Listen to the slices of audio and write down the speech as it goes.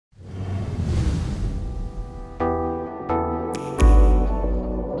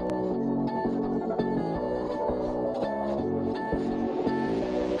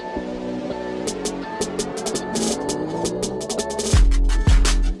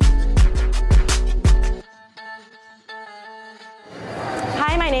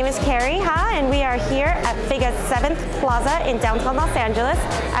is Carrie, and we are here at Figa's 7th Plaza in downtown Los Angeles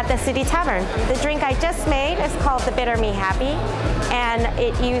at the City Tavern. The drink I just made is called the Bitter Me Happy, and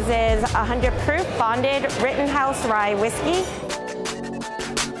it uses 100 proof bonded Rittenhouse rye whiskey.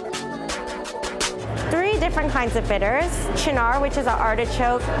 3 different kinds of bitters. Cynar, which is an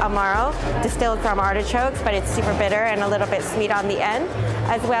artichoke amaro, distilled from artichokes, but it's super bitter and a little bit sweet on the end,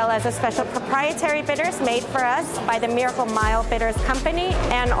 as well as a special proprietary bitters made for us by the Miracle Mile Bitters Company,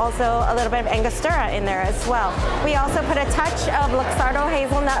 and also a little bit of Angostura in there as well. We also put a touch of Luxardo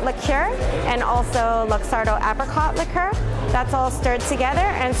Hazelnut Liqueur and also Luxardo Apricot Liqueur. That's all stirred together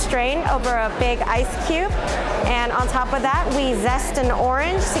and strained over a big ice cube. And on top of that, we zest an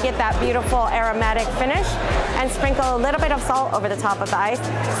orange to get that beautiful aromatic finish, and sprinkle a little bit of salt over the top of the ice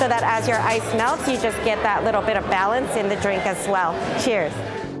so that as your ice melts, you just get that little bit of balance in the drink as well. Cheers.